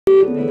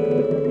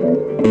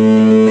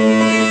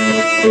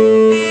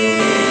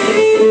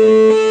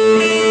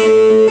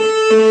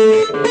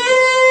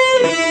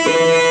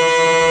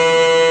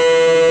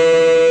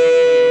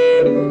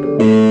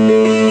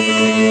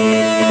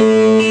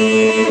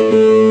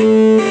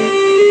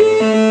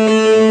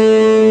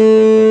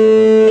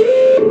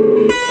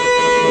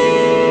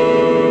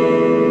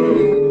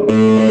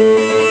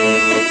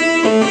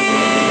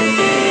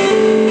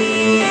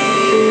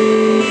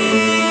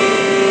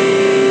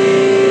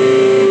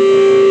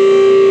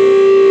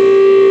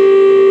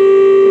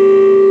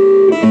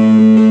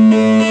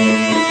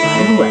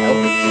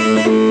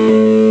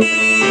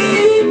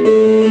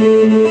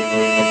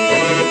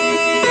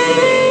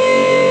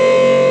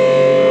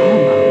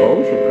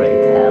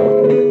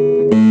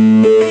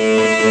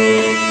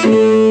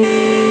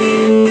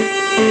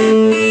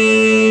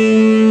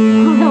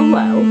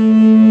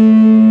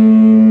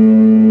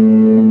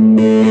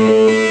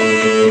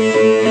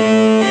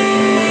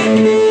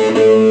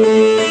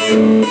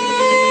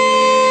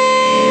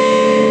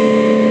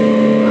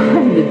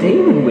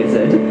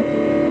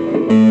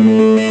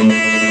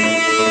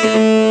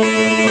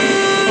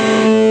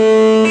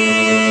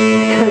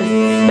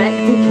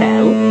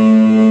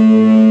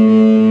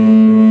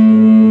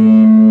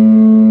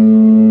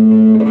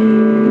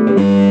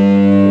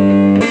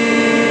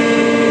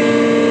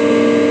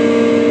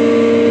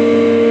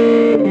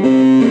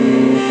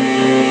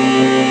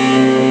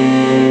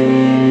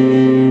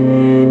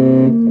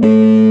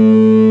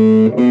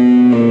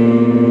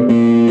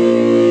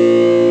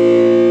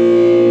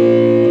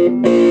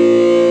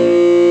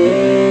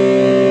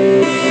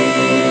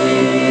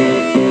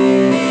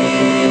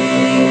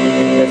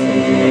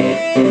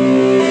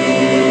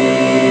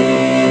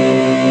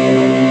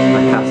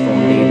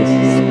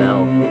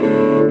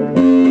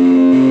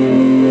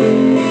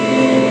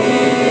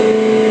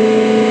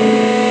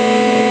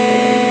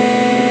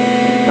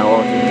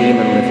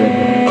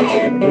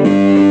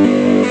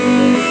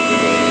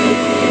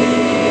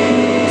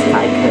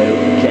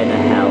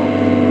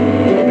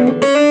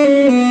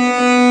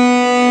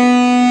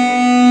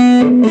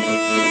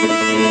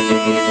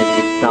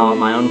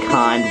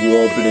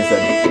War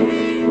Blizzard.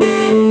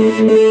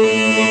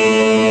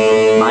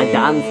 My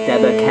dance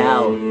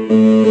Debakel.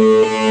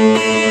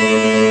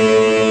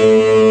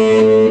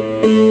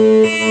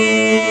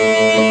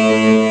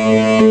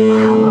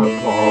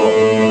 Malapole.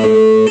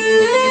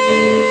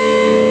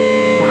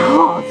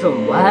 Heart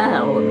and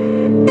well.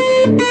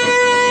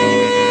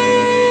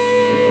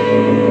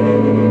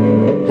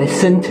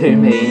 Listen to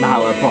me,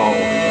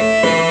 Malapole.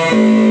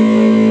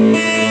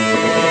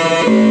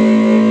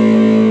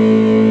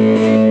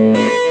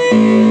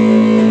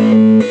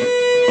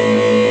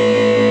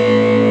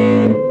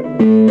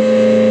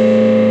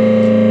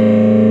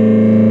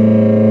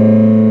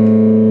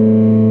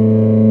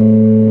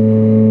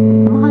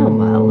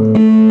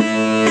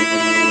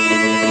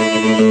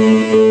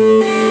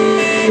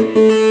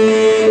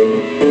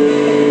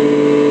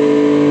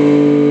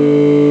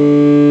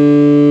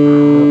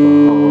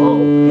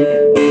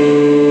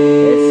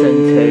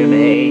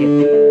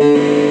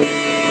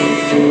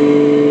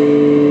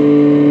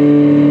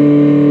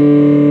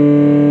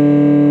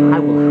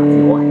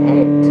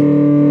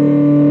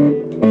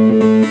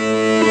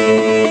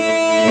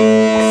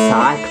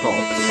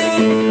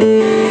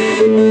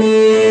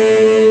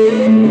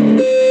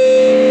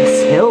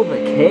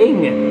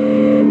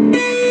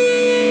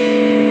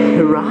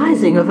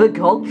 Of a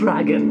god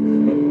dragon.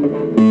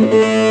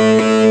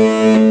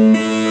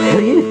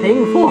 Will you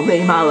think for me,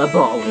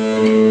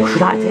 Malapole? Or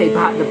should I take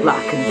back the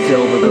black and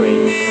silver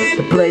green?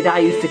 The blade I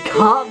used to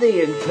cart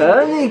thee and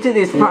turn thee to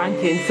this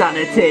frank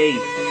insanity?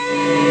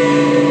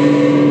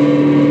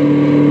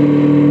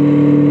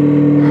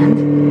 And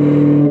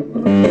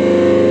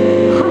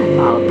I'm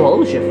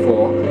Malapole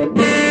for.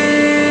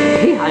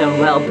 Be I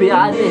unwell, be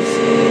I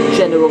this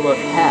general of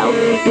hell,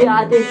 be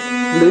I this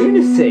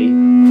lunacy,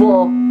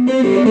 for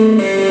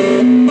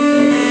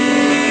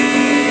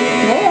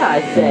nay,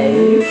 I say,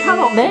 you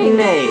cannot make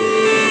me.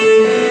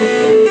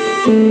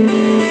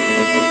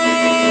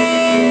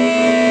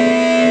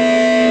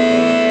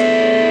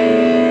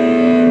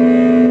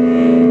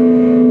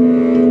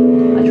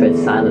 I tread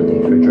silently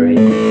through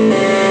dreams.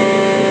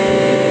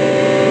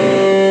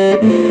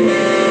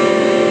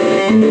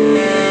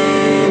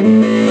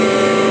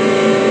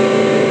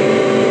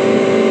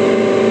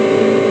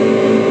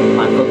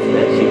 My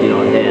footsteps you do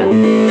not hear.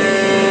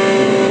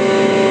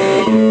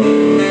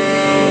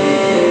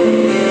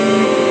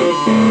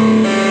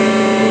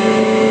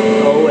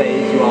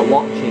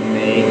 Watching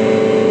me.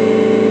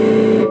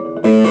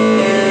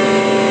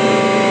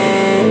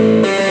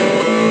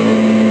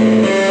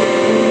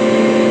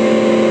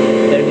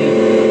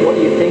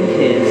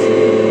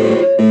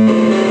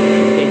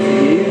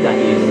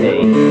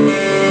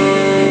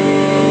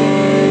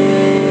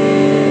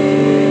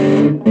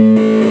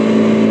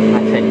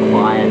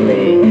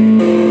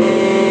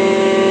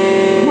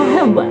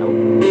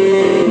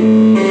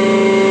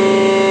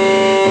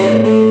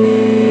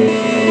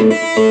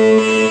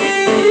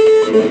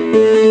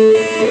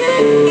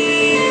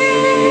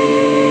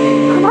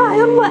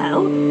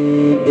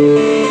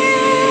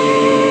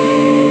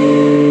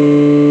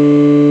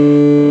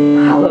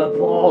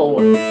 Malaball,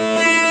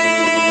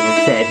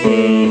 said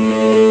he.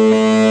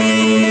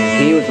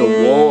 He was a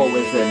war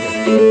wizard.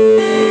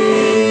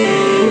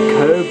 The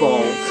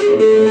kobolds.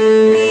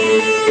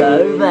 The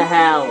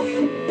overhell.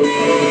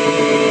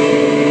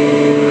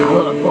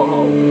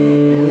 Malaball,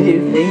 will you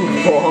think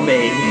for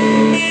me?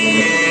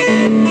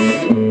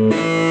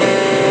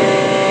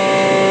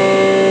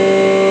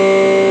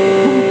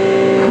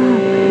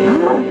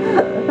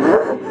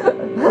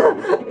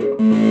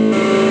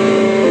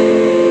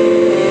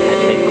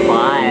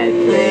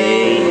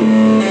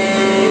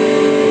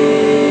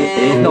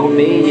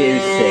 Me, you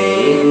see.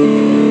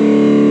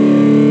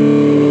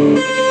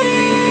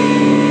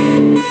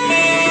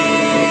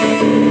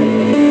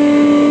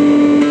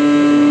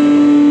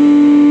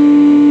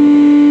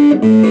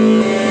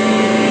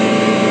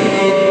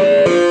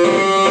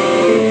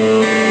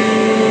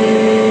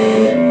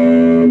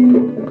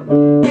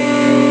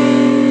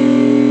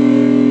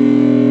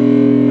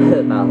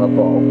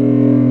 Malaball.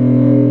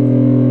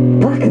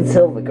 Black and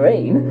silver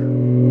green?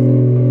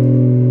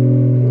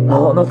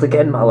 Oh, not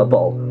again,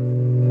 Malaball.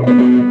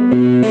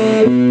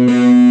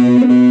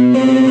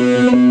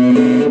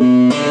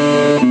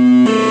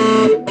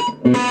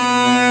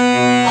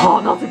 Oh,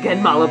 not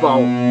again,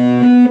 Malaball.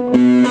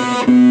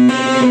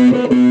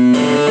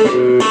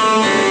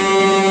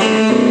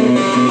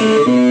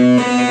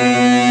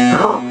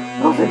 Oh,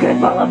 not again,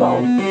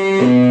 Malaball.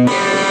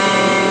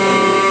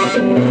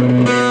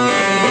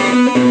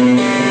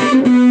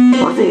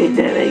 What are you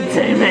doing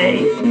to me?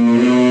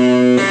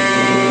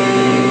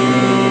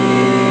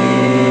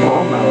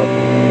 Oh,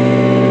 Malaball.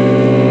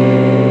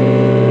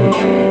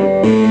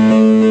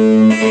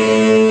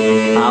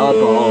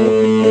 Malaball,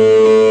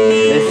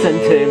 listen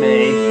to me.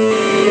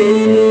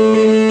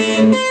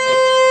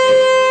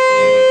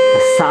 A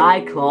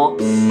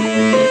Cyclops,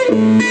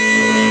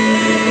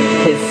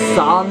 his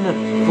son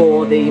for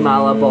thee,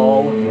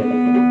 Malaball.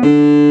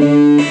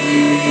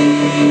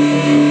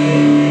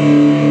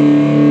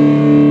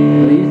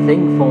 Will you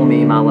think for me,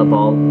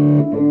 Malaball?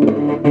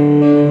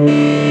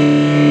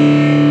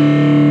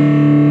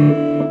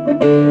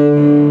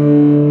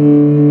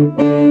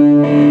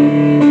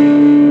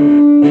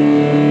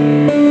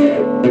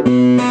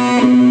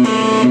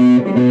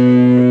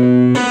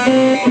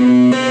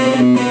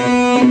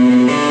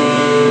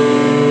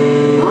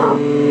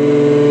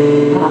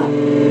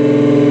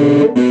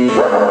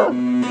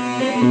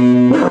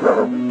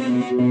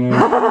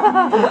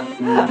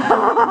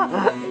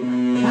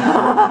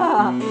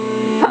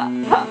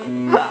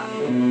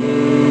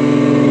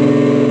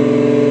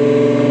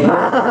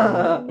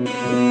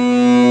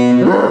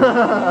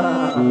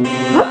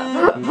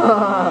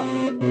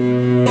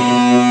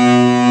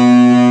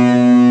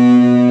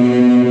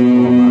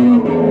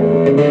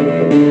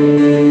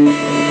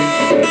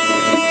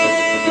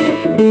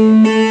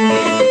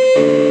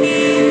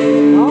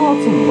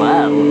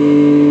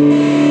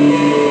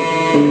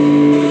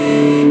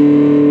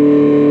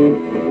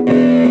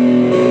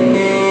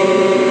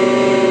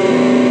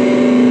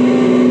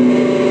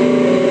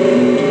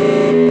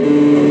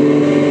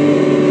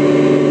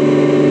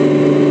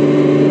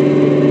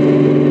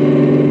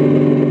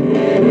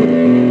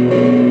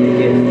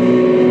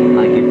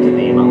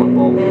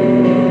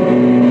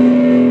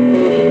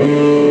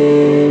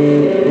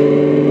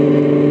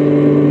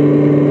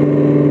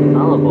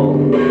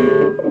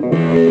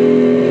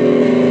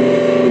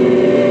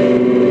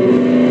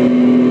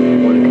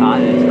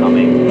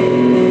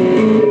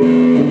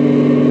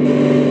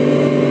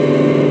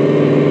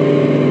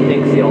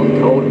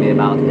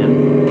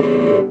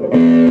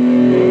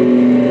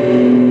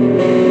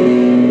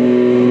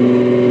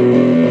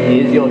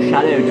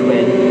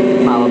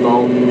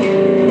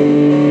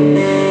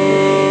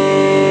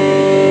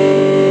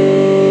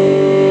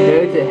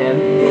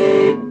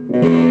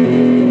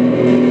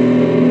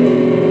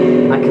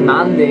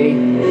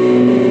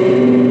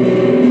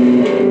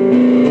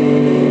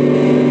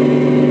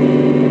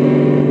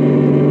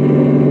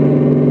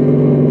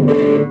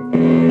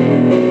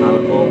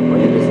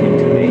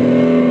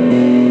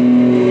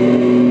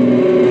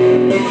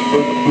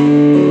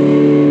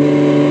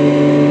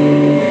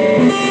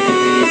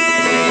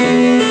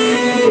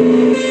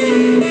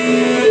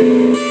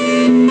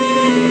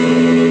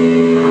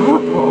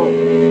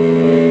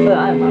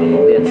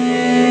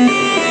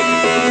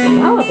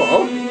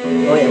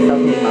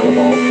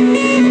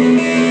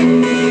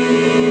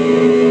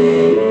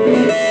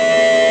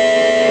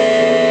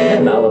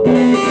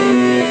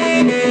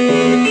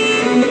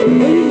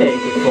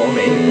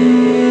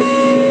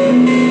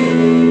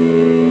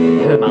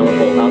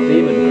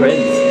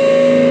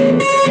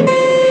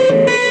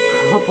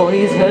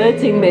 He's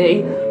hurting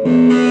me.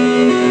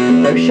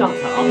 Oh, shut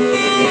up.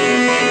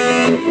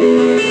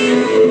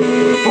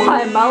 Why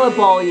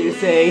Malaball, you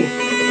see?